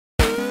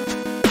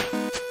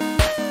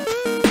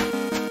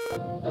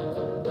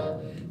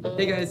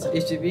Hey guys,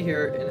 HJB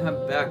here, and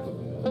I'm back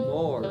with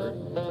more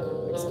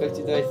Expect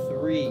to Die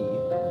 3.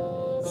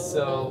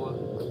 So,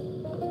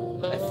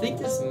 I think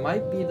this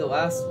might be the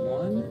last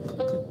one.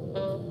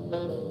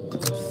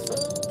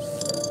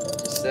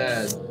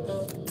 Sad.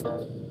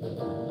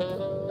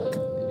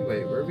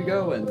 Anyway, where are we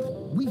going?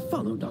 We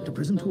followed Dr.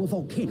 Prism to a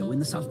volcano in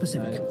the South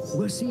Pacific. Nice.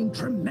 We're seeing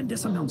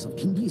tremendous amounts of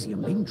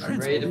Kinesium being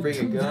ready to transported bring a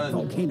to that gun.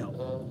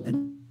 volcano.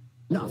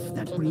 Enough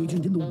that every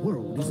agent in the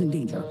world is in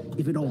danger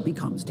if it all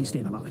becomes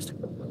destabilized.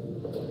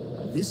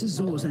 This is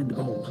Zor's end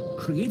goal,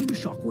 creating a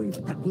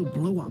shockwave that will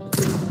blow up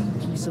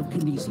every piece of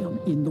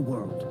Kinesium in the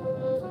world.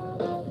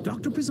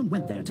 Dr. Prism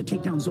went there to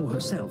take down Zor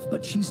herself,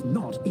 but she's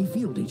not a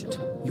field agent.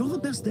 You're the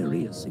best there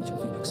is, Agent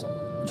Phoenix.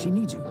 And she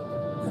needs you,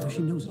 whether she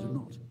knows it or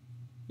not.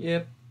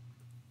 Yep.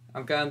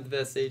 I'm kind of the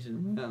best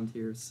agent around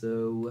here,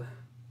 so...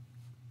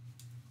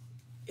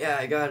 yeah,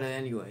 I got it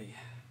anyway.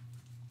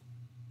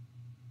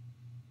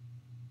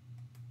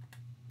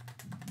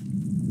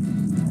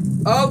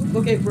 Oh,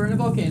 okay, we're in a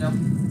volcano.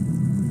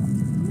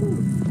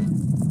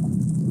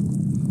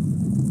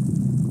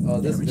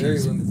 Oh, this very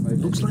limits my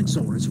vision. Looks like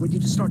Zor is ready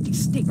to start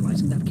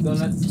destabilizing that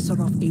Kinesium to set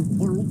off a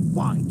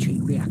worldwide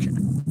chain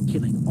reaction,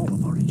 killing all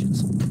of our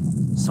agents.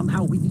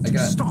 Somehow we need to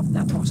stop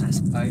that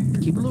process.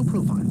 Keep a low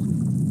profile.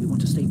 We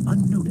want to stay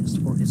unnoticed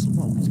for as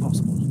long as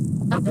possible.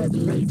 A bit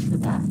late for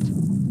that.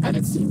 And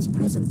it seems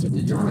Prism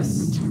didn't die in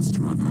the test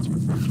run at her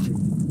factory.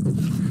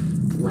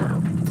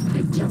 Well,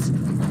 it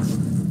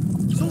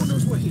doesn't. Zor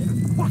knows we're here.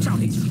 Watch out,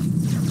 agent.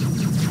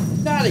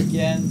 Not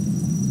again.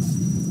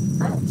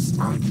 First,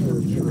 I kill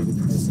you in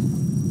prison.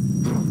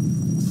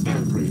 And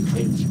every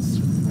agent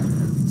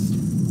first.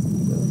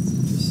 That's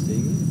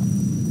interesting.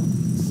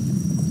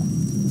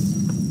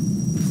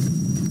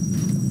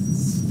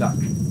 Stuck.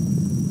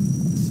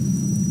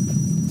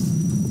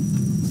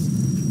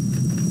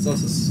 It's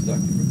also stuck.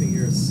 Everything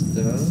here is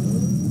stuck.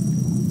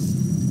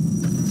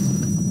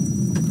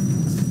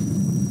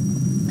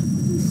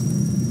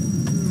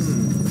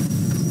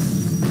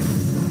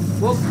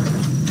 Well,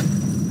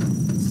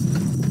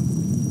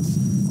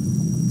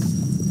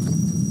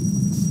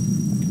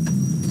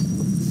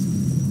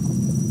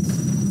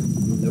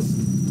 nope.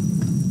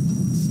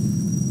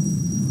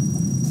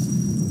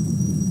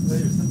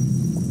 Wait a second.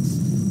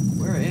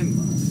 Where am I?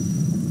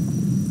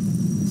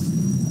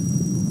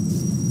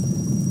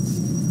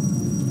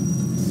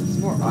 There's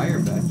more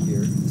iron back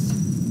here.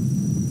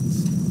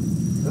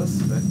 What else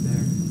is back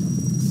there?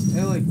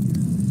 Hey, like,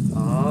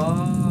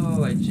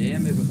 oh, I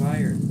jam it with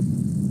iron.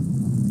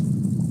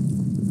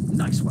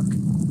 Nice work.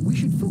 We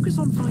should focus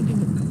on finding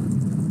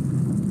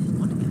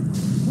what in the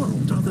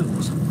world are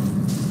those?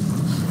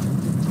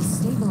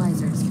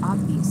 Stabilizers,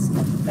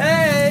 obviously.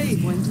 Hey!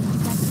 Going to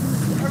affect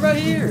I'm right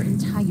here. your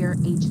entire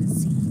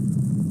agency.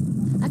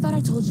 I thought I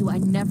told you I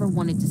never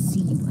wanted to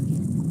see you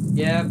again.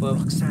 Yeah, but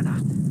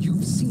Roxana,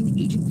 you've seen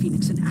Agent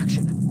Phoenix in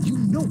action. You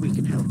know we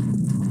can help.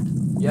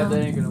 yeah,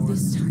 that ain't gonna work.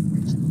 This time,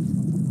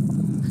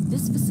 Reginald.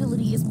 This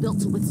facility is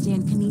built to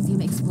withstand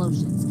Kinesium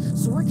explosions.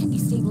 Zor can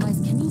destabilize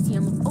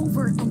Kinesium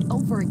over and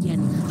over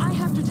again. I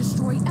have to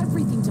destroy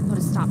everything to put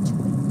a stop to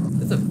it.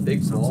 That's a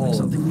big Sounds ball. like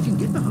something we can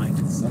get behind.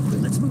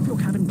 Something. Let's move your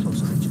cabin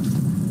closer, Agent.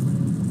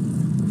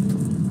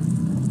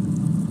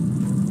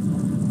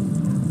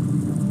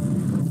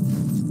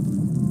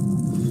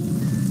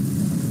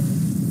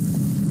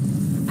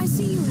 I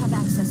see you have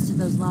access to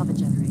those lava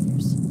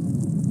generators.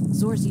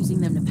 Zor's using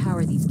them to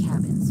power these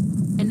cabins,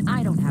 and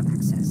I don't have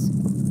access.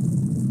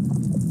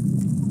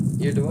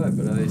 Neither do I,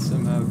 but I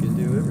somehow can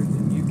do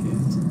everything you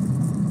can't.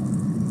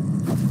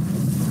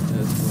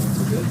 That's going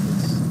to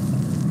goodness.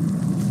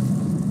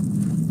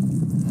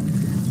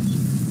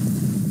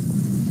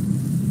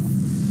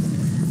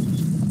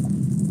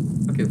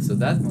 Okay, so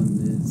that one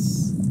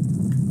is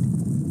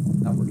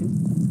not working.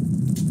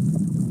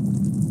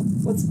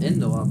 What's in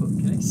the lava?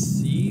 Can I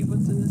see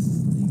what's in this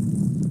thing?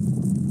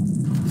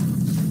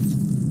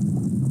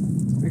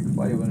 It's very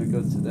quiet when it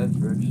goes to that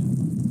direction.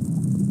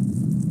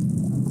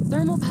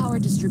 Thermal power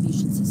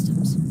distribution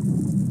systems.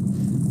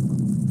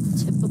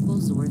 Typical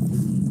Zor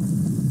thinking.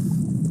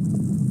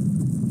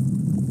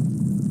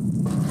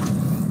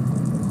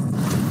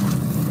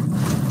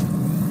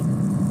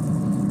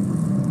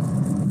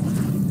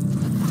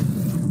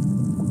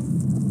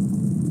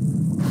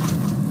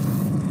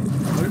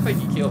 What if I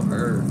could kill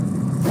her?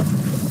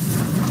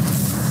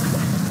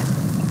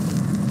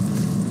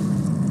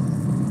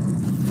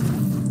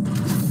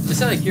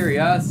 Just out of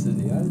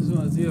curiosity, I just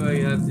want to see if I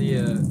have the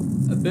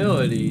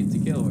ability to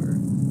kill her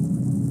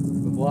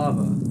with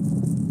lava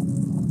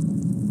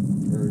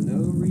for no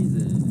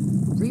reason.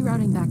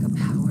 Rerouting backup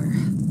power.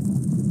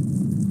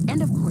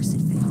 And of course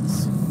it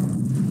fails.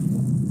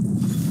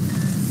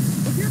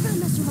 If you're gonna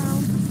mess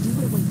around, do it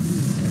away from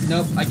me.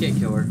 Nope, I can't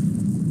kill her.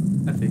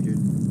 I figured.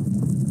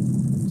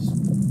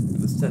 It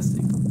was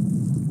testing.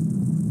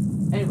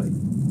 Anyway,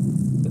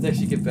 let's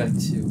actually get back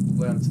to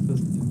what I'm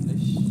supposed to do.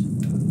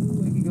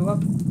 I can go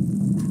up.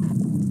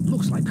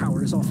 Looks like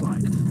power is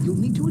offline. You'll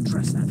need to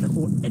address that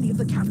before any of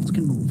the cabins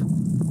can move.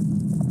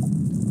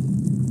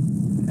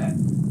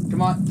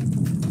 Come on.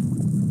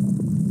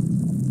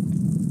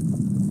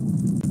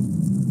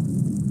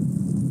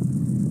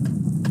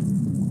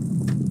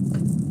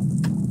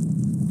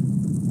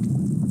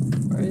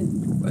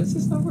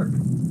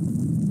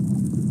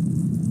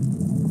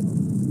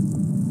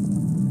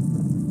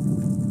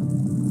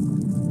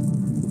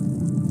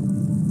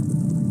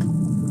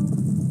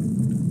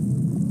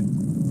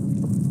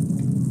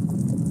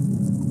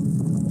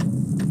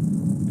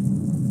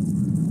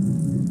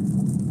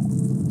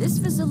 This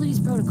facility's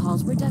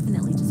protocols were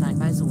definitely designed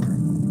by Zor.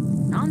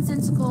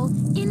 Nonsensical,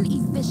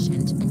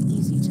 inefficient, and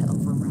easy to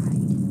override.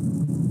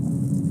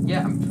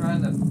 Yeah, I'm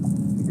trying to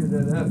figure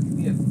that out. Give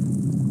me a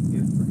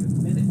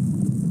freaking minute.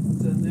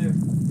 What's in there?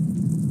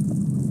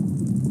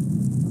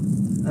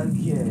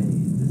 Okay,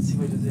 let's see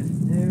what is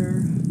in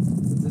there.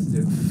 What's this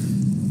do?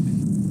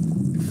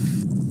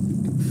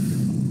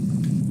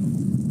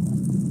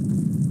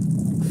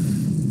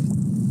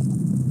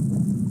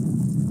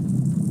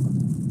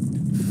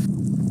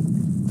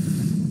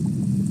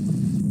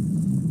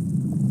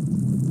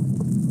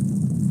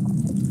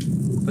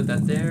 Put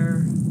that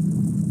there.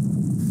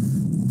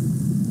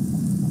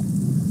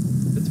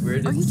 That's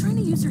weird. Are you trying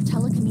to use your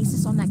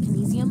telekinesis on that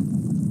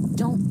kinesium?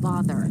 Don't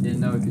bother. I didn't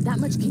know it could That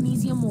much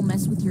kinesium will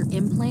mess with your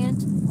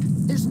implant.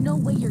 There's no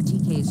way your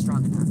TK is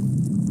strong enough.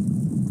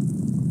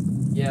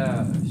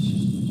 Yeah,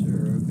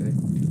 sure, okay.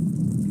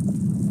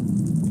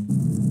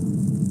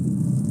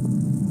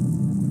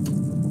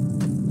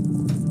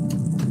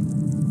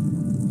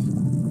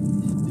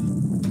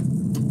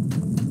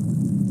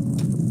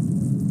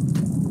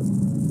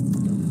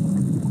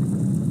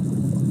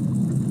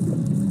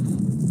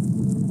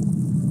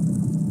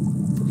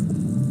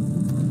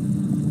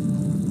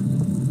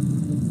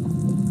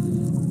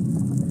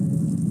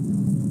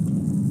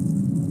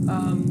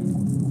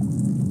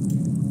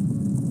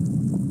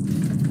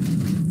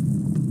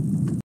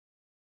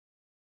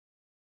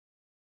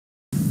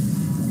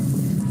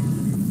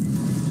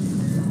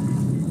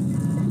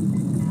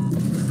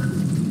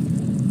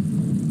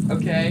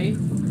 Okay.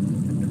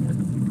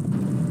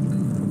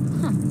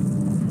 Huh.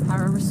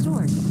 Power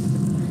restored.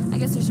 I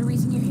guess there's a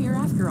reason you're here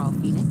after all,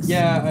 Phoenix.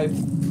 Yeah, I gotta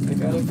As figure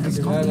that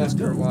out confidence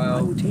after a goes, I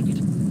while. would take it.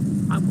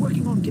 I'm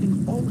working on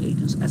getting all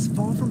agents as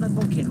far from that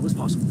volcano as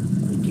possible,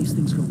 in case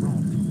things go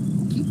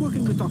wrong. Keep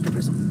working with Dr.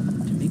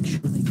 Prism to make sure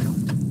they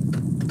don't.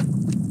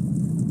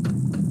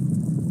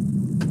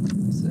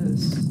 What's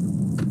this?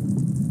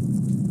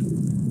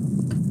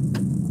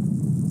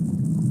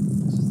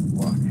 This is the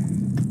block.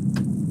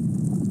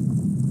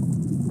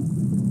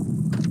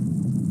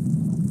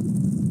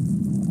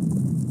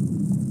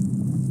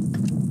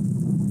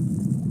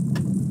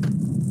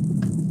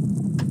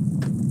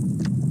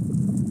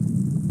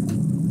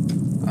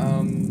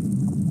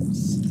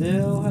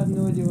 Still have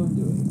no idea what I'm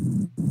doing.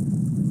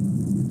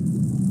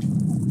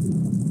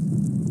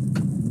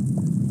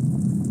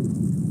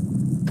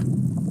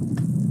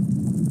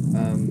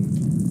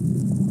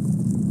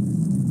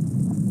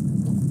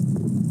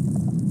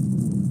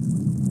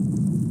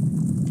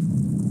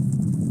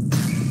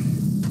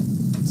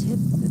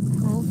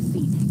 Typical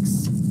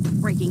Phoenix.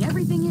 Breaking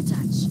everything you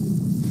touch.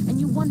 And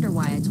you wonder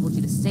why I told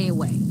you to stay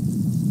away.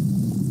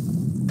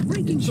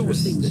 Breaking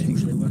those things Interesting.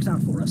 usually works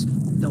out for us,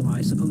 though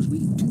I suppose we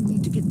do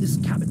need to get this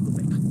cabin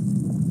moving.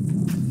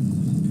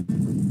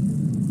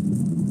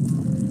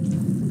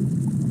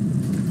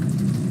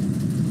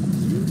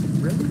 You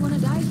really want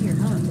to die here,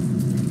 huh?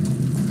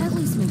 At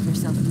least make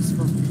yourself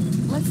useful.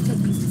 Let's take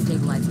these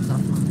destabilizers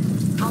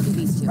offline. I'll do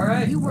these two.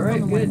 Alright, You work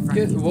on the one in good, front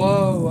of good. you.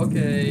 Whoa,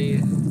 okay.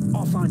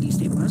 Offline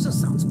destabilizer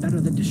sounds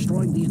better than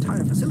destroying the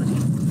entire facility.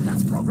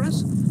 That's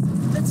progress.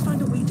 Let's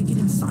find a way to get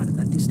inside of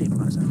that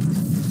destabilizer.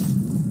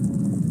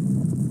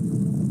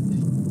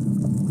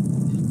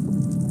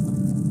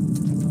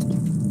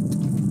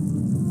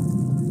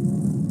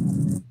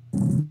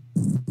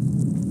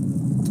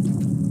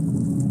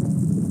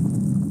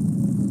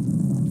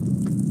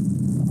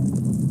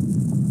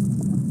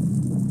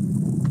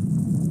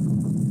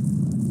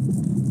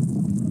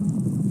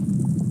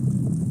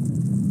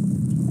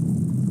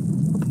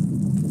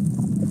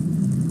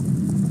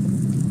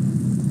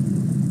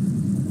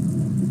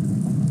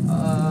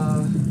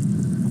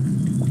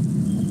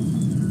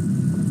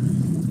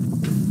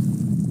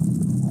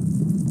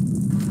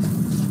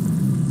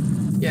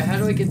 Yeah, how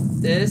do I get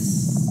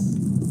this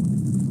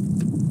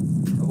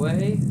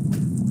away?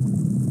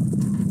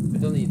 I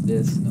don't need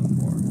this no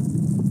more.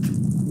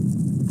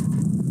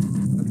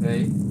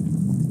 Okay.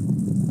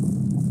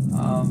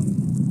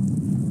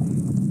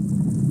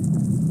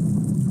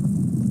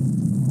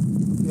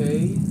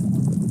 Okay.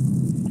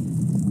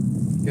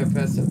 Got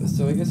past that.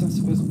 So I guess I'm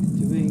supposed to be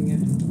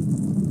doing.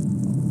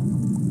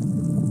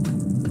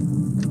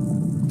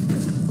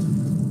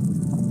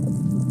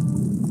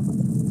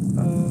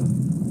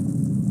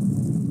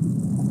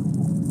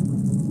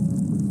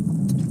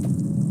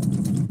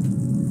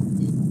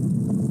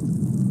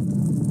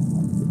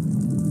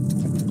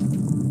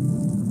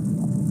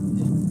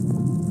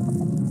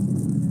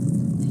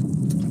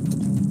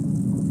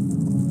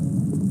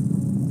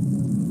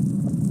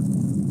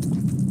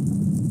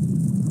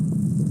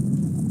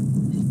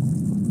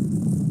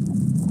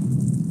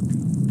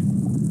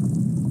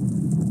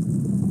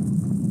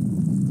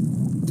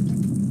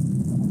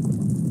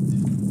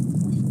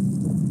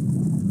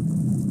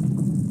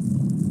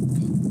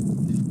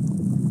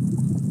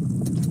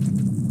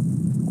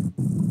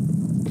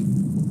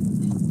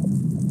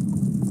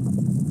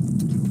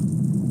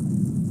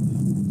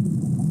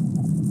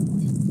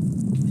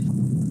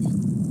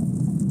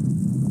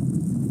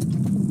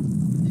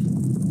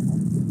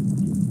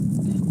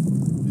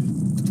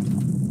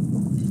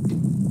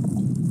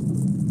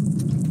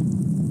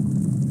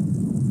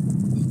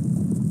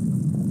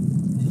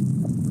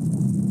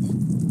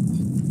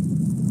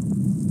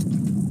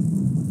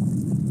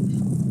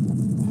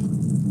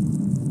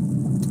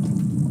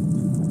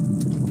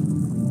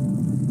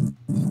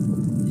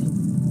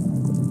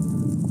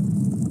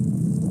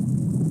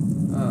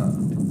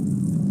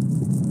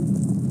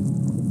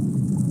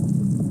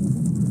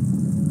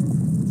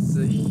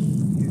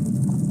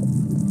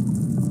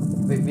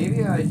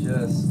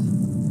 just.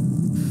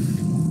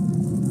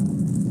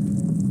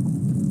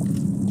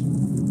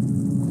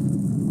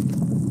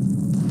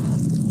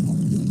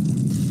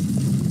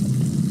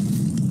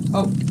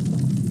 Oh.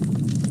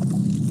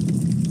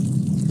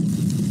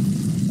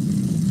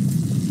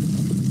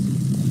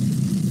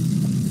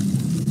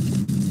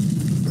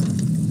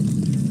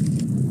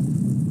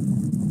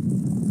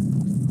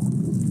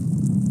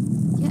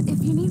 Yeah,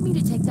 if you need me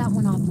to take that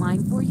one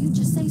offline for you,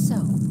 just say so.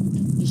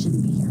 You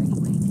shouldn't be here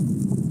anyway.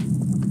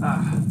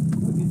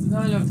 Okay, so now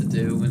I know what to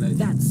do when I.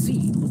 That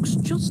seed looks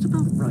just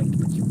about right,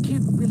 but you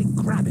can't really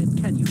grab it,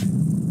 can you?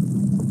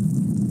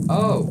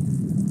 Oh.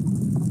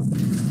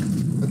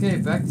 Okay,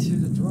 back to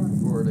the drawing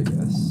board, I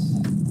guess.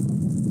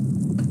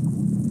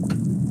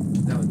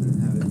 No, it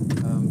didn't have it.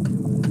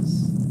 It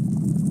was.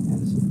 Yeah,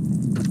 this one.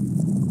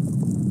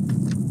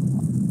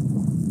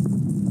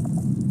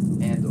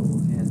 Handle.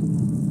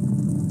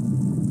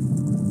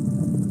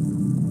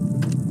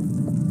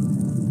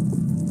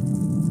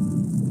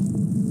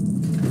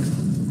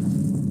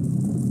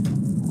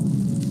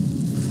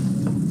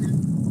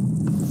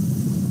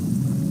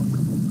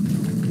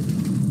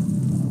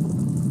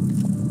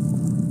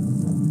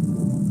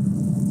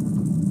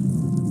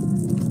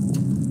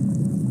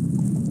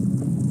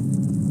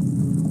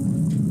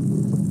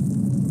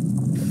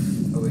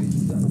 Oh wait,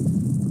 it's done.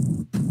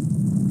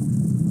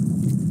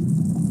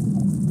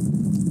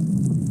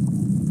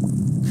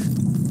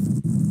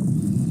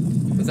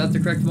 Was that the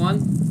correct one?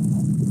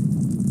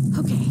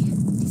 Okay,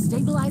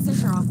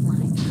 destabilizers are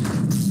offline.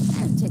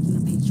 I'm taking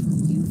a page from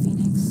you,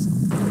 Phoenix.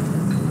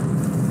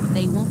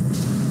 They won't.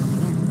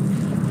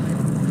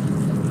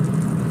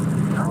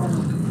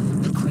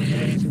 The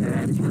creator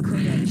and your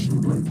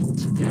creation will pull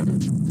together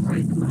to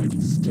break my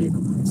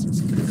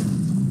destabilizers.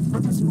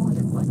 But there's more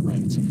than one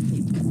way to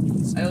defeat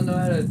Kinesia. I don't know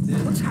how to do.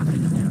 What's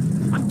happening in there?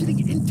 I'm getting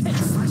intense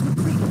seismic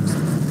readings.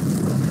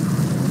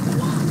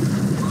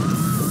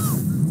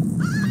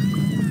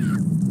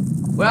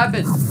 What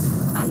happened?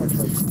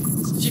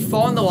 Did she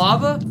fall in the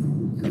lava?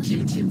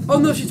 Oh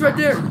no, she's right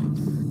there.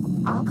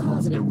 I'll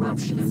cause an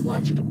eruption and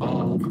watch it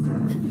all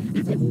burn.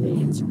 If it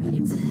means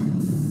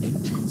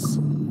intense.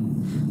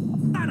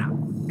 Anna!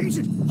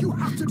 Agent, you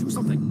have to do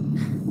something!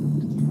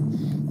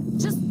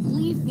 Just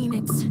leave,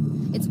 Phoenix.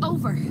 It's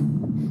over.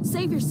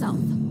 Save yourself.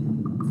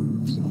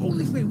 The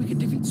only way we can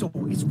defeat Zor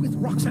is with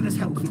Roxana's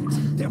help, Phoenix.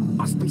 There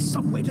must be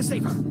some way to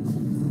save her.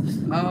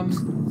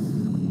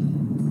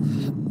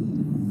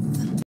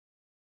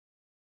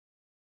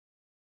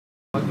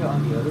 I'll get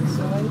on the other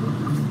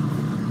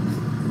side.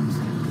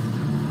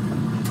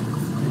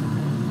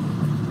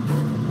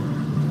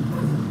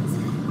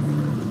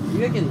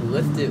 Maybe I can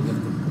lift it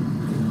with the.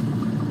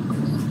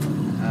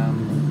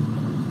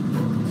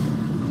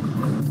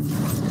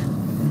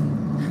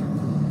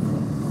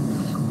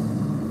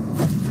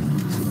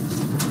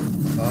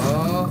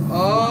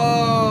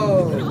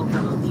 Oh! You can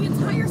overload the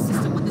entire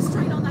system with the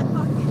strain on that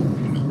bucket.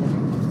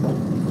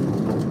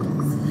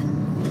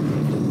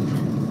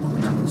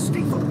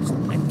 Stay focused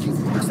and keep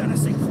Roxana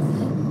safe.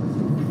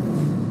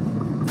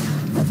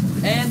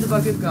 And the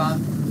bucket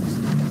gone.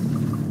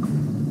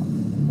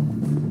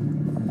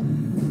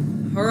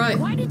 Alright.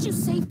 Why did you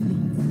save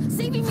me?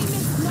 Saving me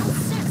makes no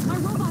sense. My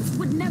robots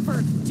would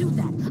never do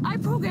that. I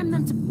programmed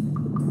them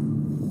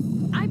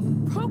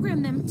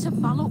to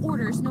follow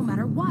orders no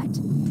matter what.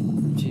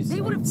 Jeez,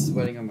 They would've- I'm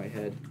sweating on my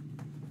head.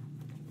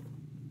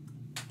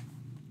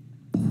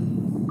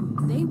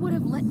 They would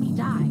have let me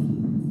die.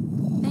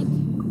 Thank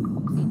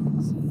you,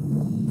 Phoenix.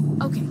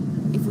 Okay,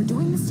 if we're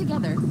doing this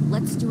together,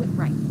 let's do it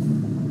right.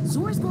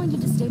 Zor's going to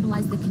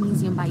destabilize the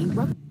Kinesium by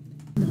erupting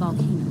the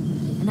volcano.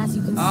 And as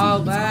you can see, Oh,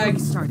 it's lag. already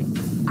starting.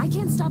 I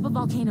can't stop a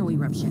volcano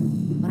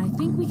eruption, but I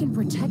think we can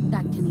protect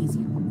that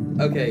Kinesium.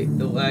 Okay,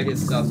 the lag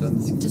is stopped on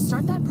this. To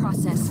start that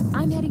process,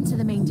 I'm heading to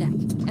the main deck,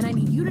 and I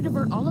need you to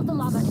divert all of the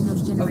lava in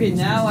those generators. Okay,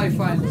 now I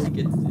finally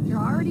get. You're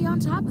already on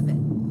top of it.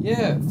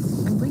 Yeah.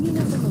 I'm bringing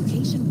up the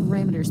location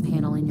parameters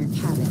panel in your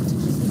cabin to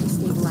keep the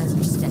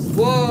destabilizer steady.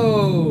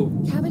 Whoa!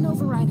 Cabin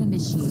override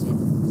initiated.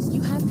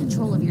 You have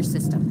control of your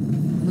system.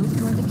 Move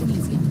toward the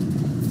Kinesium.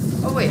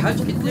 Oh wait, how'd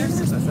you get there?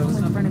 Parameters That panel was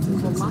in not front of you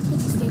will lock the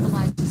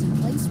destabilizers in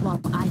place while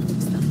I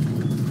fix them.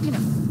 You know,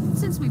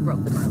 since we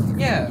broke them earlier.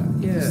 Yeah,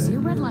 You see a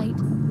yeah. red light,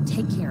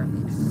 take care of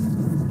it.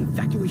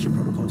 Evacuation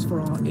protocols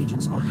for our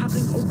agents are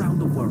happening around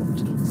the world.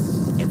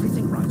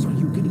 Everything rides on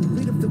you getting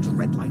rid of the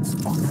dread lights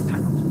on that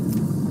panel.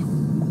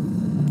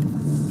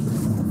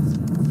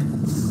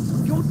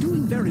 You're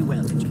doing very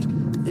well, Agent.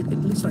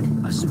 At least I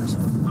assume so.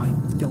 I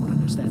don't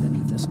understand any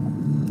of this.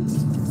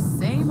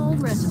 Same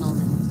old Reginald.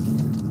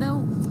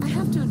 Though, I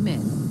have to admit,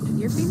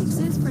 your Phoenix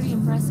is pretty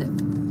impressive.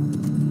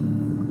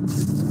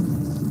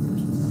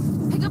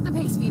 Pick up the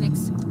pace,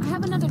 Phoenix. I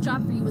have another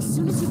job for you as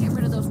soon as you get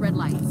rid of those red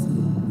lights.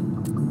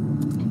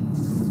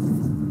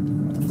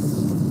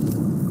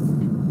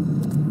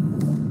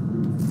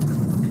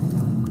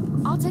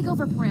 I'll take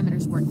over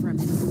parameters work for a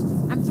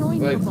minute. I'm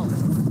throwing in a Wait. bolt.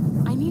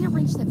 I need a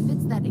wrench that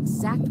fits that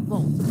exact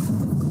bolt.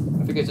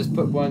 I think I just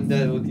put one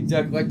that looked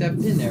exactly like that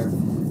in there.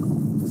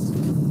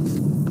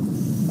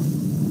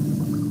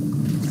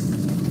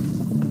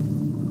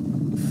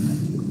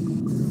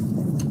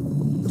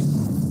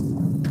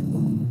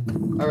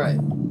 Alright.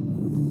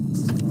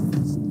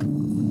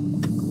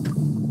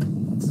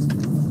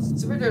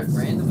 So we're just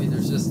randomly,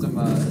 there's just some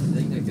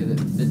thing that could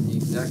fit the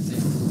exact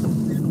same.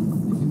 It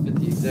could fit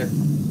the exact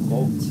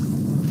bolt.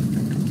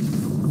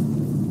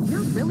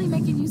 You're really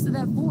making use of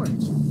that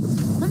forge.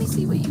 Let me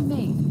see what you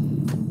made.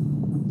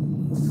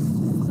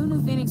 Who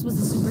knew Phoenix was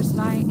a super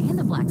spy and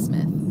a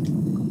blacksmith?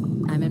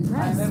 I'm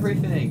impressed. I'm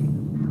everything.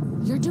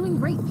 You're doing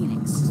great,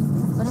 Phoenix.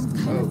 But I'm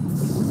kind of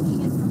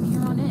winging it from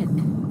here on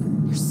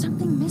in. There's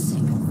something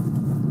missing.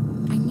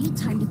 I need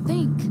time to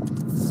think.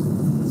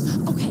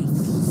 Okay,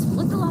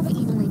 split the lava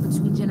evenly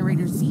between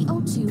generators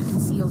CO2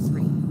 and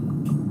CO3.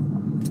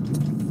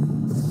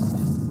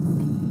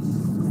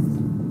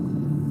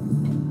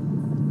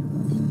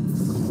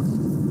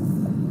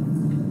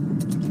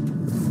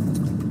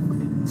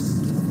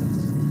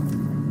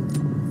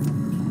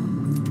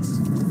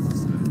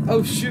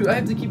 Oh shoot, I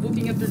have to keep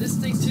looking after this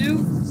thing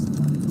too?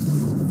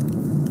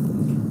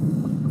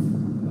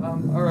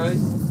 Alright.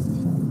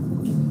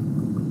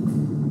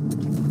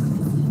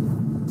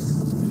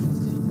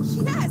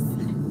 Yes!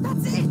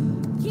 That's it!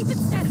 Keep it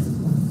steady!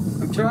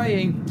 I'm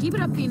trying. Keep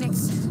it up,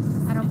 Phoenix.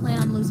 I don't plan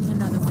on losing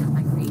another one of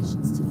my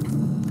creations today.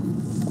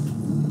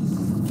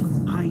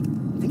 I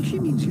think she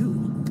means you.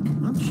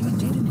 Well, she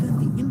did invent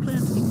the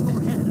implant in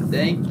your head.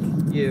 Thank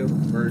you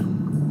for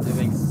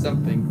doing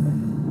something.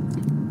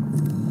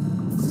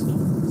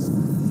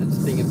 Instead of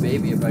just being a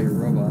baby about your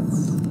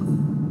robots.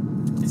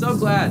 So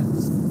glad.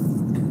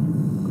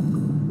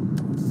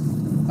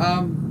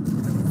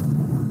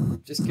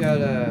 Just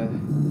gotta...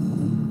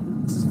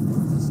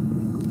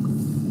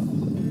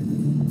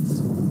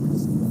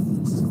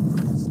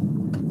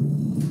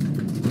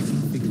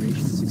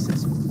 Configuration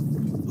successful.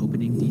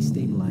 Opening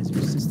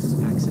destabilizer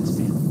system access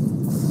panel.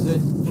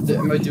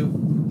 Am I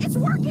doing... It's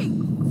working!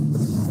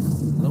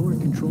 Lower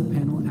control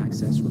panel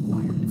access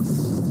required.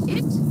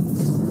 It is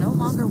no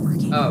longer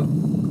working. Oh.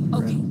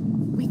 Okay,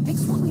 we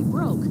fixed what we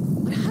broke,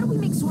 but how do we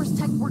make Source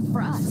Tech work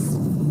for us?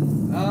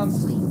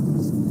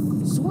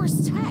 Wait,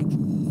 Source Tech?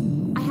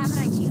 I have an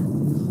idea.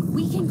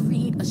 We can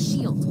create a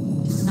shield.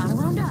 Not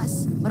around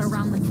us, but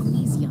around the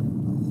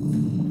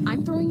Kinesium.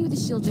 I'm throwing you the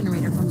shield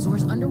generator from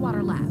Zor's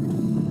underwater lab.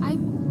 I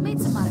made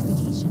some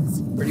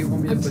modifications. Where do you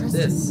want me to I'm put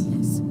trusting this? you with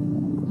this.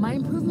 My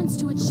improvements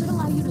to it should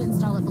allow you to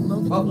install it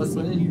below the Oh, let's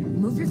put it in here.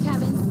 Move your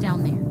cabin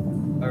down there.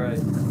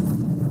 Alright.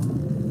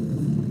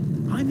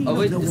 I may Oh not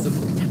wait, know is what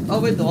will oh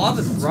wait, the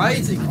lava's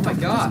rising. Oh my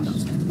gosh.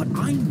 But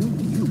I know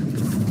you,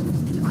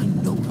 and I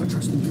know our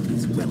trust in you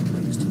is well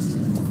placed.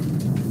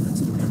 Let's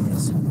defend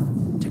this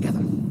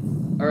together.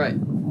 Alright.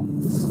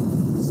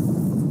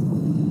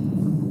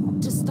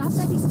 To stop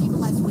that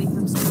destabilized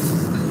waveform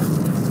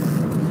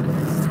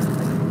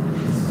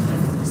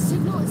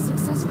signal is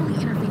successfully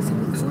interfacing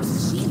with Source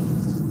machine.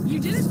 You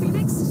did it,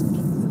 Phoenix.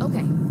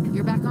 Okay,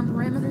 you're back on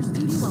parameters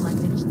duty while I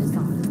finish this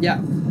off.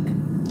 Yeah.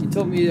 You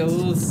told me a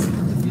few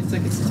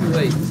seconds too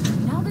late.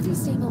 Now the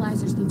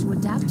destabilizers need to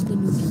adapt to the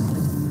new input.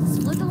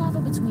 Split the lava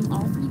between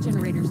all three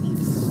generators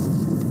evenly.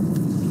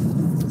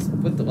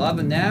 Put the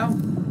lava now?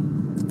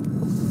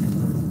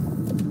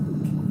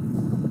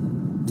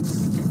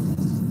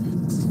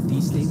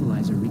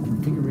 Destabilizer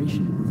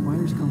reconfiguration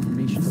requires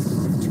confirmation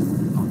from 2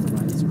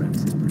 authorized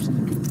Zeraxis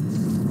personnel.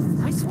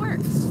 Nice work.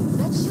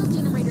 That shield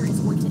generator is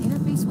going to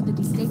interface with the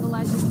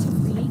destabilizers to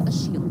create a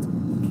shield.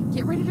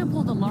 Get ready to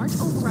pull the large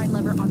override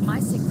lever on my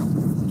signal.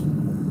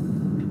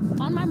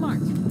 On my mark.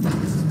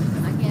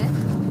 Not yet.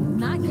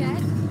 Not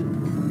yet.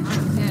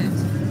 Not yet.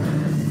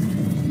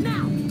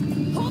 Now!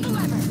 Pull the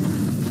lever!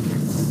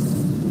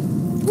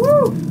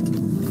 Woo!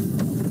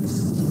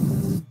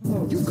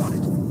 You got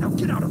it. Now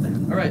get out of there.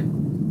 Alright.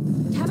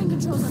 Cabin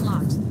controls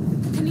unlocked.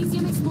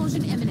 Kinesium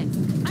explosion imminent.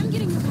 I'm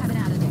getting your cabin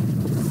out of there.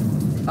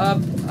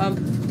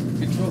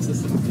 Control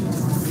system is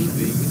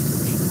leaving.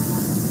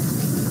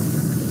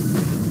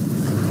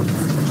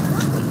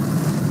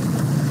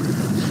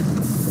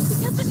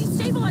 Because the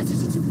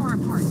destabilizers are too far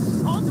apart.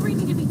 All three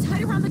need to be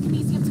tied around the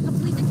Kinesium to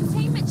complete the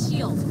containment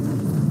shield.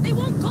 They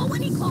won't go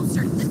any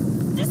closer.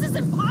 This is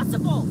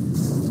impossible.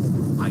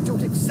 I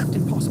don't accept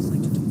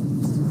impossibility.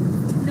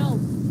 No.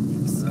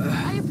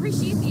 I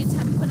appreciate the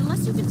attempt, but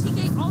unless you can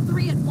TK all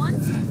three at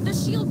once, the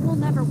shield will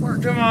never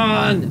work. Come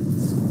on!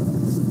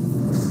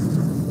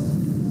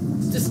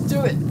 Just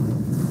do it!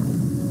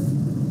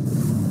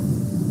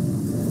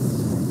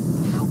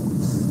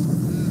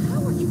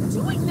 How are you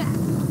doing that?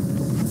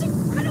 That's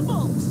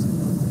incredible!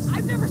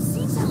 I've never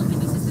seen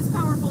telekinesis this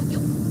powerful. You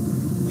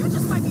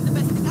just might be the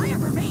best thing I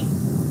ever made.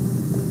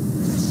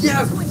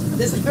 Yeah!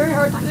 This is very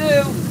hard to do!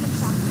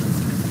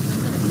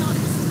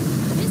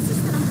 This is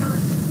gonna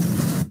hurt.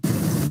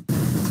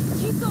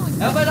 Keep going.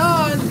 Helmet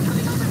on!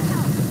 Coming over to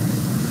help.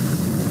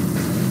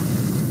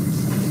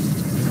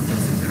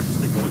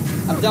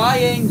 I'm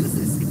dying!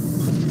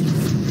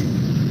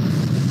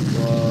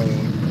 Whoa.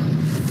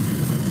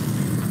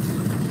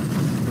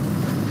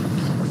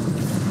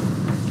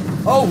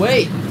 Oh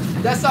wait!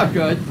 That's not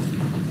good.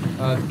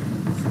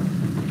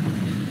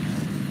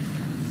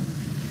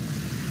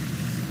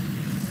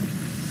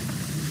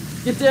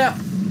 Get down!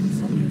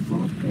 for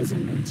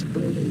imprisonment,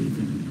 believe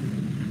me.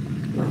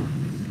 Well,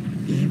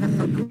 even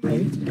the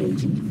great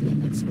Agent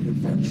Phoenix will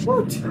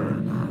eventually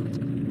turn out.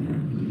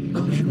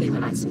 Believe me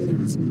when I say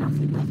there is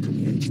nothing left of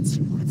the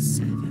agency worth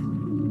saving.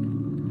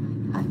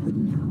 I would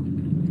know.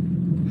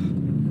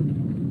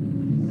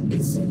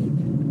 Is it?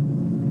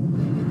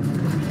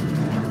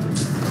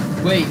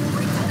 Wait.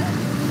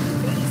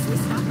 Please, we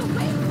stopped the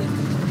way.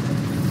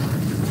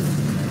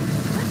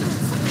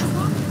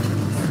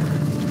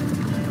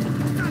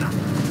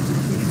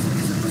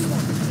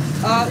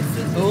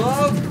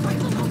 Hello?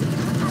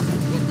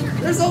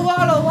 There's a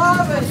lot of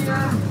lava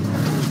here.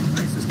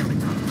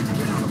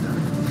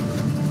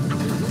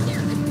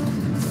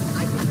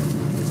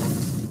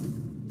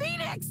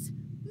 Phoenix!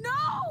 No!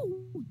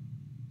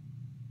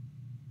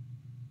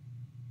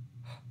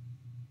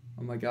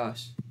 Oh my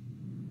gosh.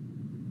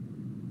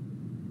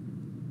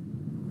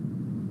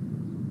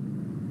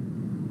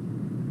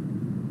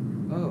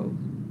 Oh.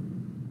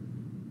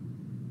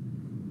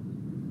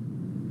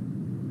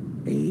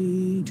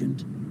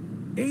 Agent.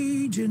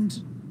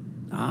 Agent.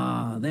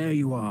 Ah, there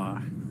you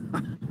are.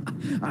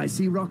 I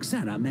see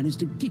Roxana managed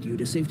to get you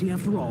to safety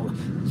after all.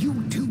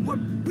 You two were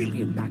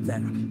brilliant back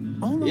there.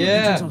 All our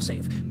agents are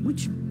safe,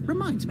 which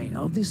reminds me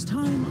of this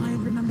time I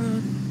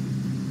remember...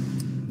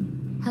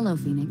 Hello,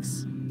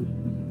 Phoenix.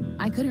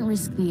 I couldn't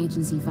risk the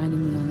agency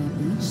finding me on that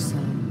beach, so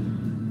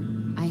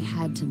I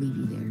had to leave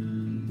you there.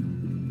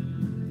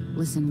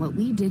 Listen, what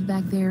we did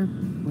back there,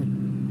 what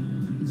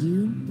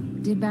you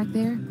did back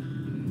there,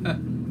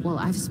 well,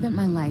 I've spent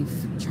my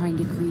life trying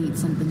to create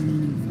something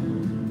meaningful.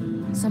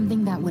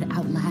 Something that would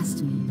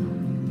outlast me.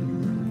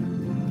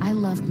 I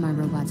loved my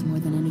robots more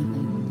than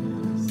anything.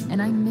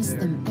 And I miss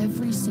them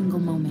every single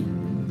moment.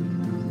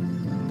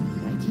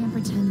 But I can't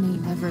pretend they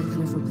ever could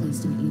have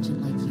replaced an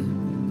agent like you.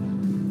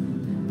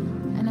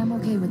 And I'm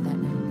okay with that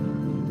now.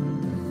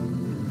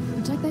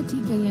 Protect that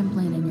TK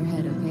implant in your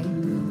head, okay?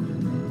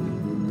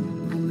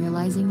 I'm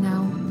realizing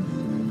now,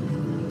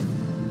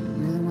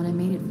 you're the one I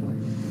made it for.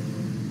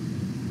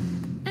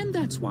 And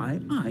that's why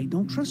I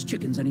don't trust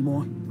chickens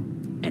anymore.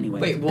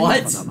 Anyway, wait, what?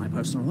 enough about my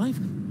personal life.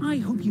 I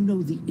hope you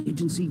know the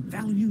agency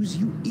values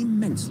you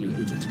immensely,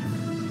 Agent.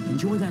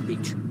 Enjoy that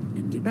beach,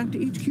 and get back to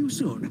HQ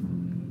soon.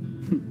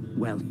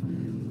 Well,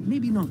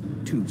 maybe not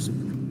too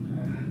soon.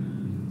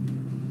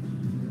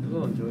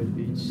 We'll enjoy the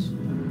beach.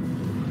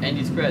 And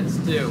these credits,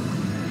 too.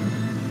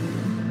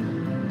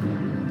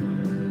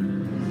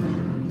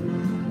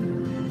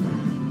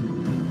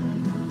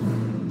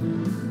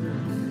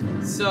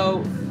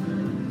 So...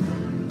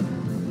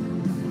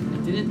 I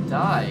didn't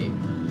die.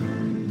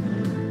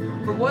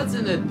 For once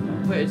in a...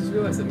 Wait, I just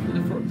realized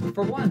something.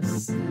 For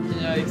once in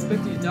an I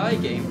Expect You to Die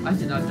game, I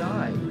did not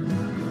die.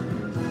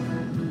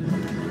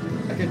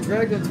 I got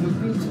dragged onto a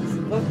beach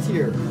and left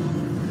here.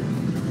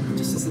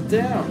 Just to sit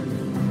down.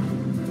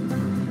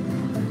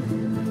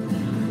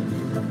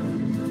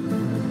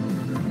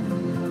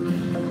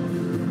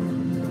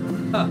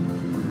 Huh.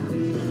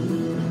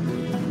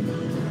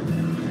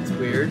 It's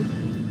weird.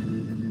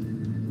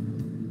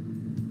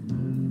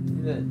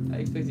 In that I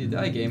Expect You to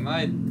Die game,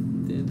 I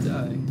didn't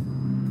die.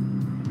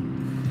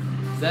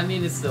 Does that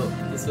mean this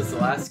was the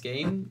last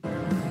game?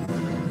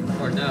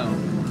 Or no?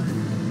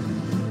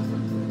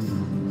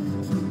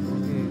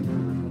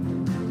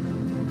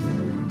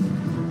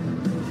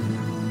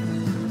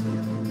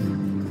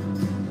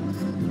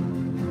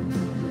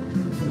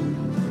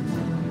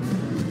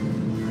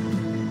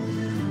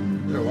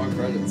 There are long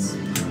credits.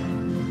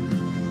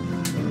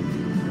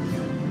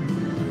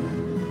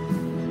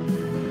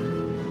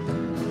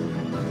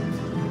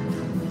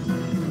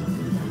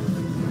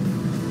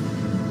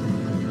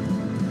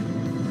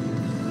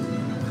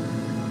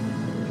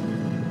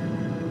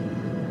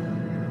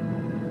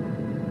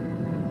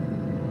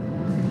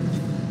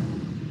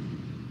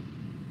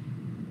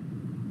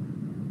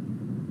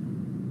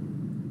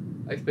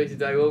 I Expect You to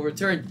Die will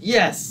return.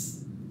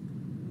 Yes!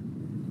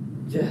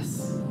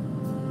 Yes.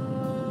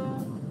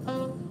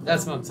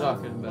 That's what I'm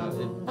talking about.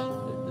 This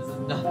is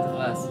not the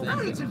last thing.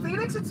 Hey, Agent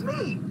Phoenix, it's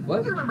me!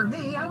 What? You remember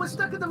me? I was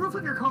stuck in the roof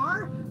of your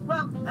car?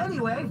 Well,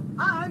 anyway,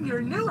 I'm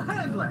your new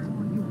handler.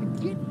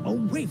 Get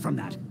away from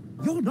that.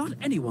 You're not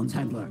anyone's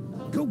handler.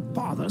 Go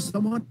bother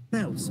someone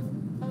else.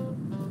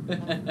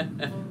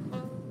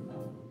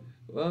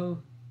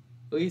 Well,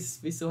 at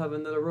least we still have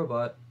another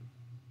robot.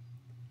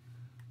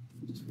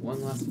 Just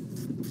one last.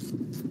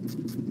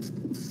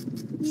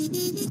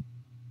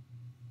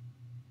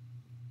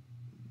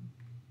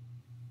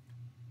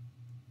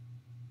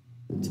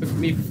 Took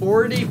me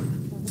 40.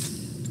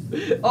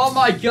 Oh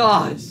my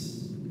gosh!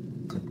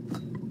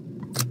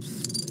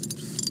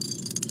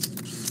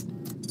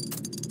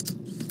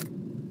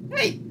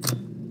 Hey!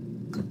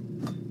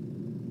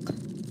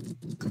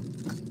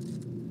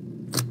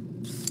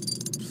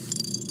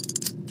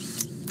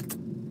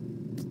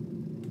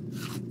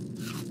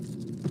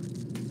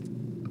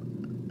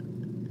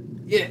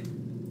 Yeah.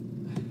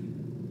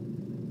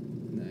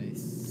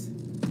 Nice.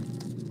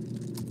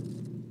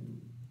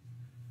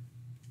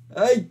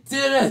 I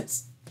did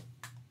it!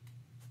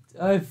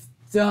 I've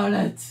done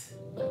it!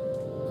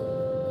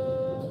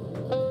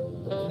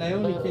 and I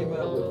only came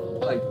out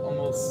with like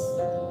almost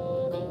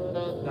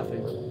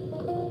nothing.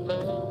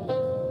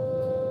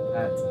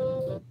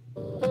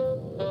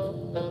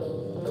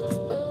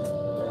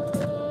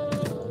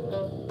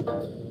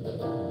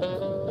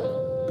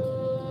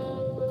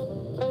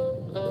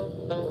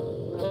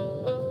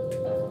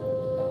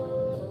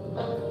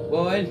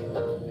 Well,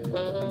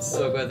 I'm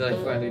so glad that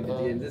I finally did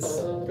the end. This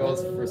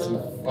goes for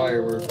some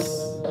fireworks.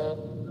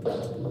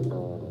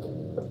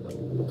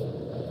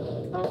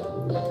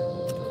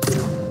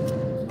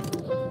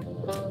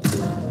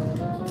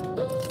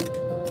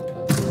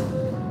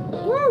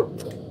 Woo!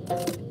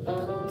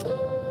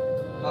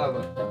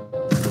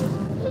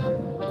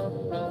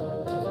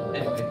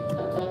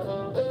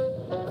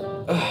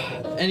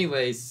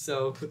 Anyway,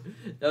 so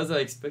that was I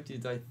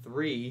expected to die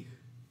 3.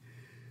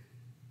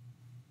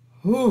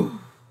 Whew.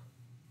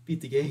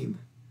 Beat the game.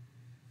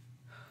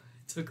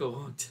 It took a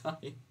long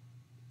time.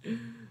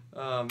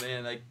 Oh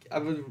man, I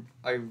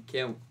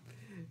can't.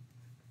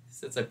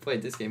 Since I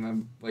played this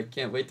game, I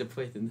can't wait to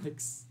play the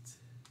next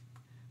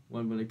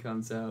one when it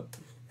comes out.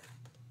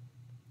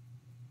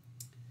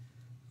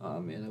 Oh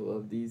man, I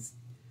love these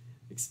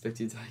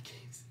expected die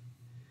games.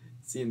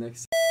 See you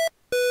next time.